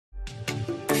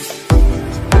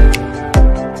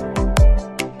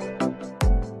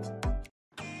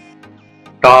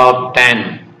Top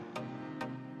 10.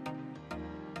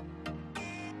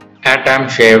 Atom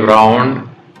shape round.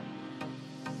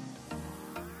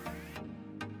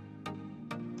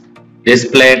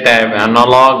 Display type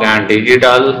analog and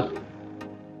digital.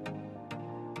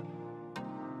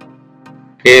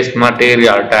 Case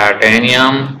material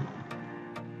titanium.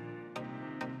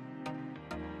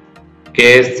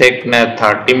 Case thickness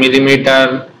 30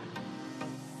 mm.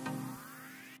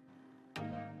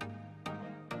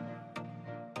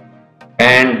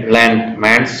 Band length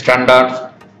Mann standards.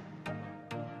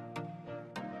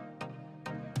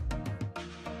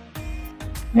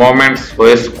 Moment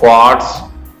Swiss quartz.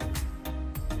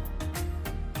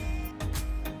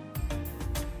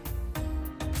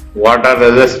 Water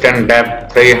resistant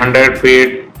depth 300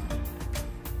 feet.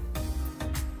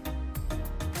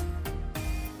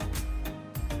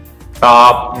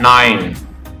 Top 9.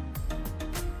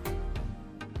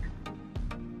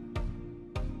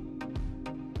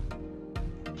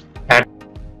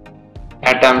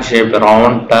 Atom shape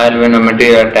round, 12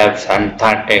 material type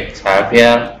synthetic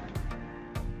sapphire.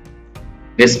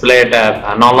 Display type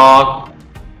analog.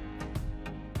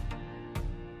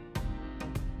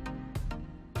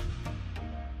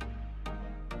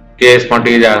 Case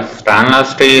material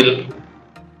stainless steel.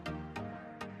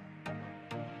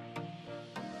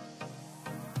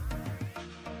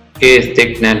 Case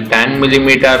thickness 10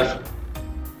 mm.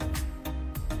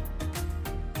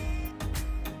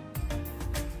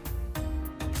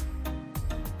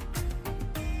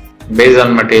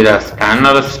 Bezel material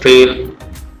stainless steel.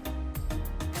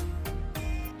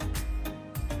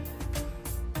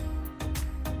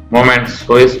 Moment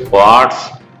Swiss quartz.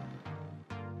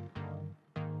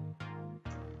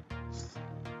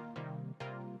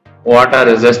 Water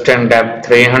resistant depth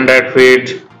 300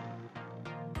 feet.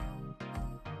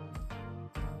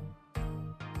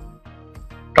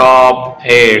 Top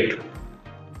 8.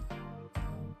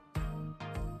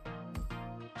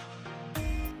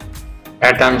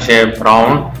 Atom shape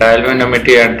round, 12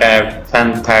 material type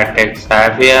synthetic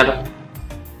sapphire.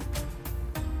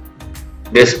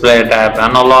 Display type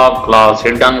analog, clasp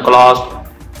hidden clasp.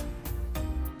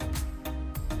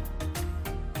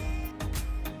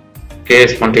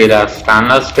 Case material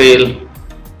stainless steel.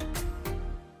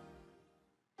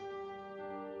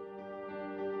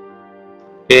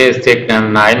 Case thickness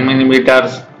 9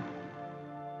 mm.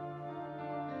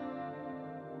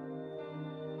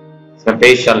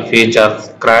 Special features: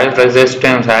 crash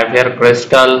resistant sapphire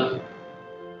crystal.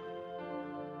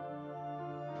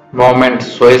 Moment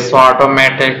Swiss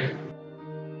automatic.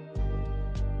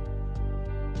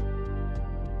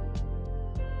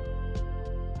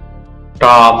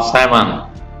 Top 7.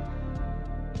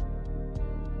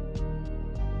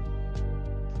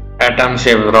 Atom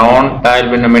shape round,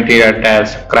 12 material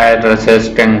type crash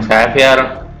resistant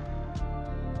sapphire.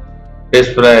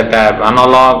 Display type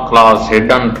analog, clasp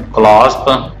hidden clasp.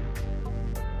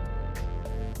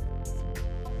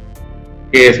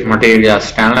 Case material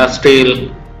stainless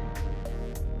steel.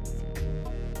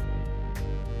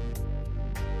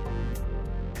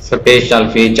 Special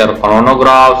feature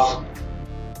chronographs.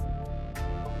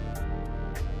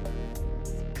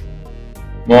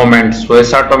 Moment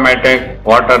Swiss automatic,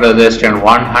 water resistant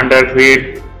 100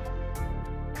 feet.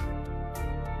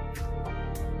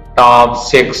 Top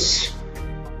 6.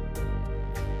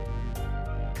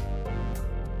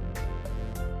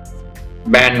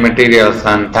 Band material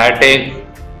synthetic.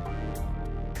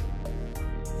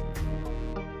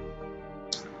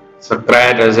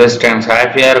 Crash resistant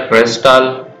sapphire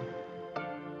crystal.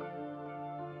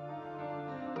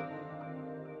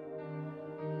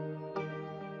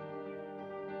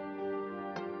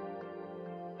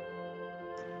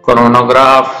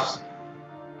 Chronographs.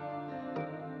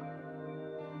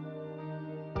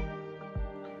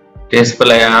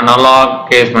 Display analog,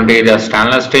 case material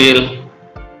stainless steel.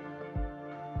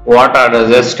 Water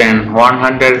resistant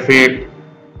 100 feet.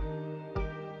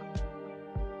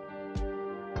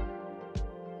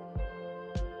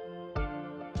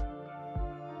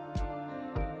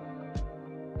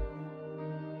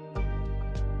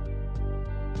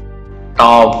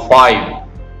 Top 5.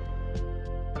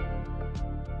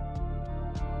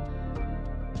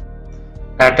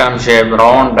 Atom shape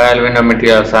round, 12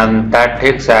 material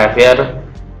synthetic sapphire.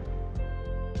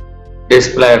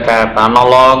 Display type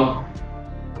analog.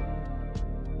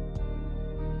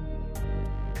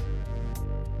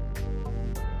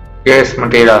 Case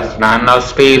material stainless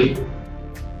steel.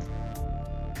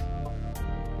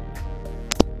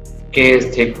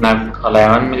 Case thickness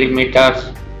 11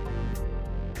 mm.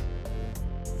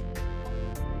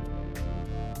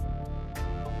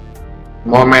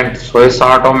 Moment Swiss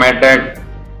automatic.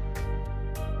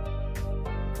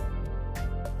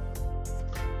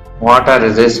 Water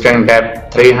resisting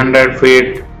depth 300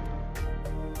 feet.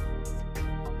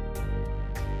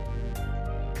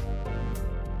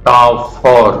 Top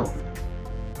 4.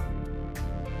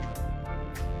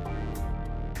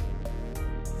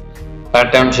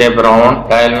 Pattern shape round,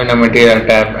 tile window material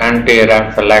type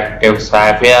anti-reflective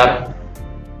sapphire.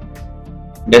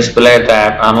 Display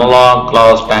type analog,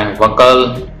 closed tank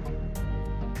buckle.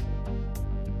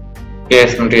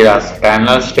 Case material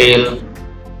stainless steel.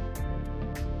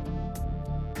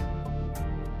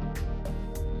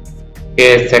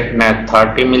 Case thickness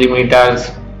 30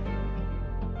 millimeters.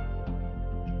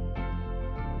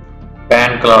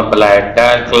 Pen color black,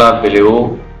 tile color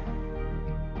blue.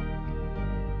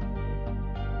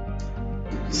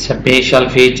 Special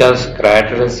features: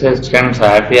 crack resistant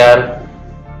sapphire.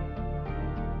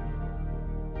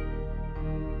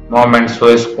 Moment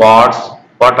Swiss quartz,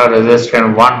 water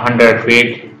resistant 100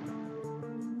 feet.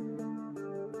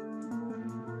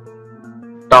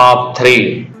 Top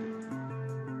 3.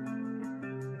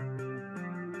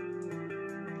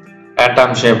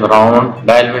 Atom shape round,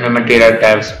 dial window material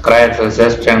type scratch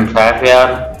resistant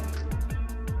sapphire.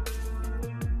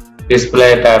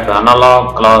 Display type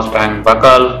analog, closed tank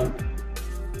buckle.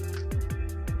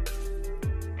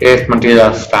 Case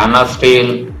material stainless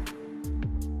steel.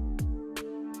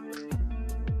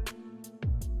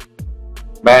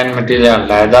 Band material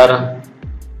leather.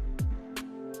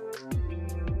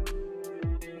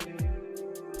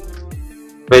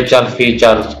 Special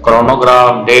features: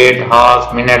 chronograph, date,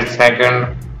 hours, minute,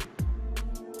 second.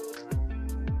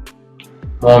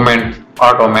 Movement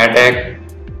automatic.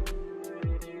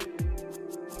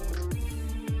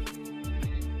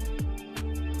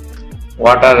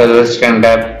 Water resistant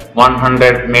depth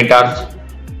 100 meters.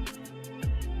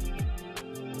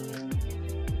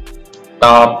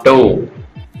 Top 2.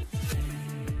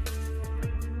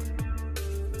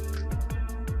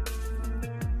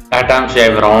 Atom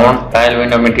shape round, tile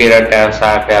window material type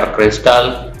sapphire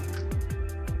crystal.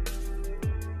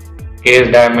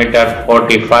 Case diameter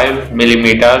 45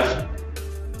 millimeters.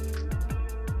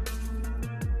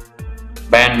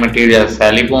 Band material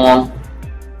silicone.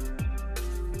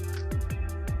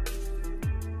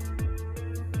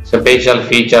 Special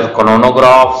feature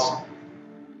chronographs.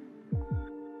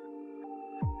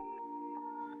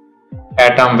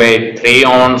 Atom weight 3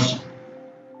 ounce.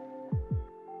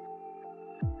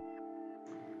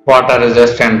 Water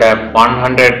resistant depth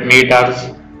 100 meters.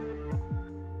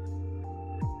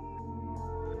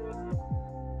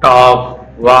 Top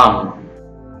 1.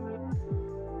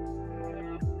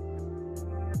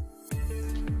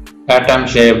 Atom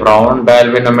shape round,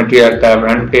 dial window material type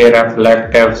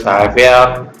anti-reflective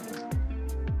sapphire.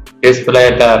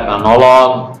 Display type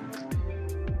analog.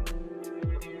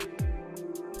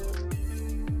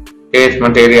 Case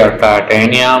material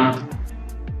titanium.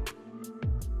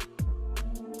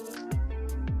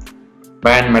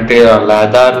 Band material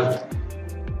leather.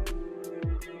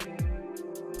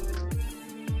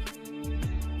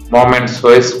 Moment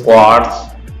Swiss quartz.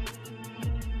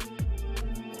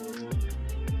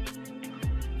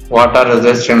 Water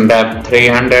resistant depth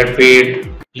 300 feet.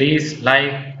 Please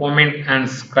like, comment and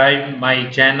subscribe my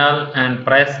channel and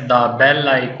press the bell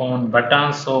icon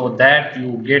button so that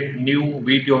you get new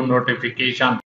video notification.